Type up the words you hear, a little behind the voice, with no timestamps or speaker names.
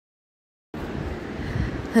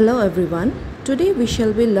Hello everyone. Today we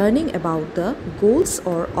shall be learning about the goals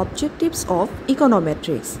or objectives of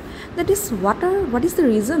econometrics. That is, what is the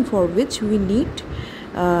reason for which we need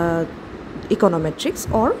econometrics,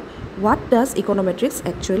 or what does econometrics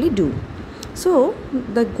actually do? So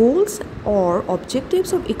the goals or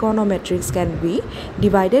objectives of econometrics can be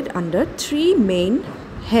divided under three main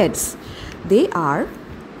heads. They are: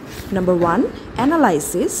 number 1,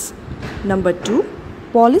 analysis; number 2,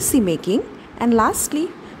 policy making; and lastly,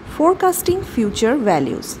 forecasting future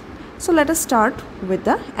values. So let us start with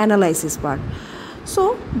the analysis part.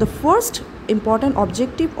 So the first important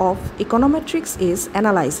objective of econometrics is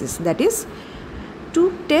analysis, that is,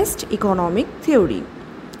 to test economic theory.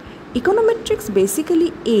 Econometrics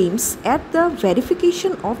basically aims at the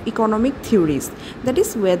verification of economic theories, that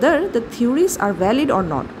is, whether the theories are valid or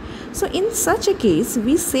not. So in such a case,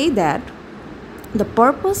 we say that the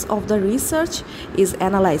purpose of the research is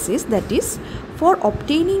analysis, that is, for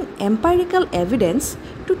obtaining empirical evidence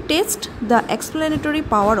to test the explanatory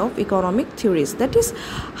power of economic theories, that is,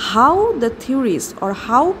 how the theories or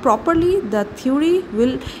how properly the theory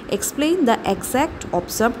will explain the exact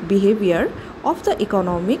observed behavior of the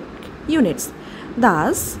economic units.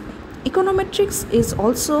 Thus, econometrics is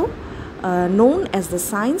also known as the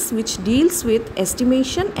science which deals with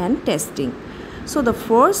estimation and testing. So the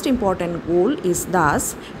first important goal is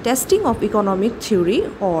thus testing of economic theory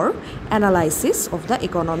or analysis of the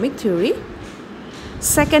economic theory.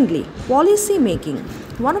 Secondly, policy making.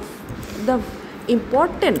 One of the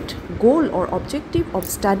important goal or objective of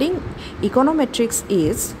studying econometrics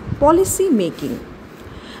is policy making.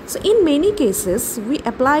 So in many cases, we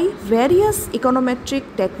apply various econometric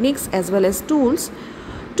techniques as well as tools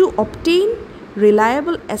to obtain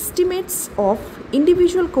reliable estimates of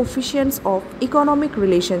individual coefficients of economic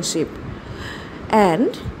relationship,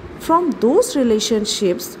 and from those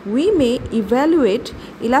relationships we may evaluate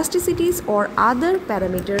elasticities or other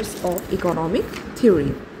parameters of economic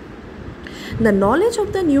theory. The knowledge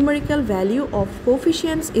of the numerical value of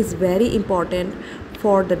coefficients is very important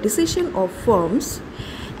for the decision of firms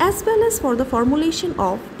as well as for the formulation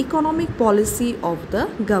of economic policy of the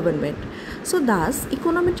government. So thus,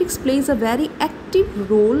 econometrics plays a very active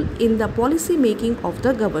role in the policy making of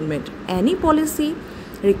the government. Any policy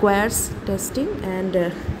requires testing,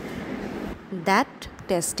 and that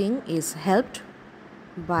testing is helped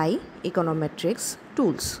by econometrics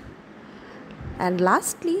tools. And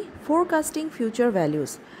lastly, forecasting future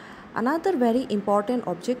values. Another very important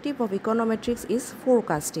objective of econometrics is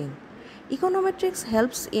forecasting. Econometrics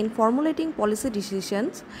helps in formulating policy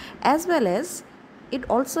decisions as well as it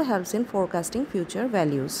also helps in forecasting future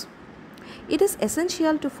values. It is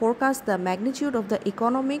essential to forecast the magnitude of the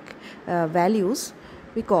economic values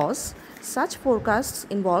because such forecasts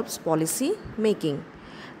involves policy making.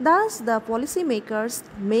 Thus, the policy makers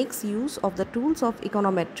makes use of the tools of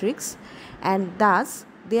econometrics, and thus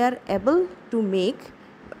they are able to make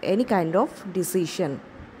any kind of decision.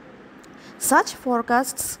 Such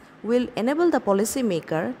forecasts will enable the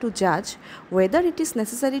policymaker to judge whether it is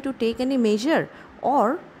necessary to take any measure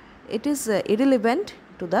or it is irrelevant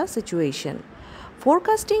to the situation.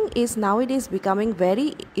 Forecasting is nowadays becoming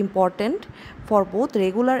very important for both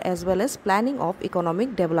regular as well as planning of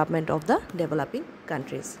economic development of the developing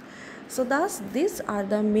countries. So thus, these are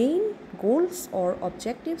the main goals or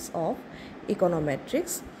objectives of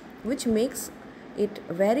econometrics, which makes it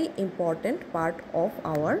very important part of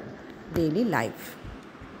our daily life.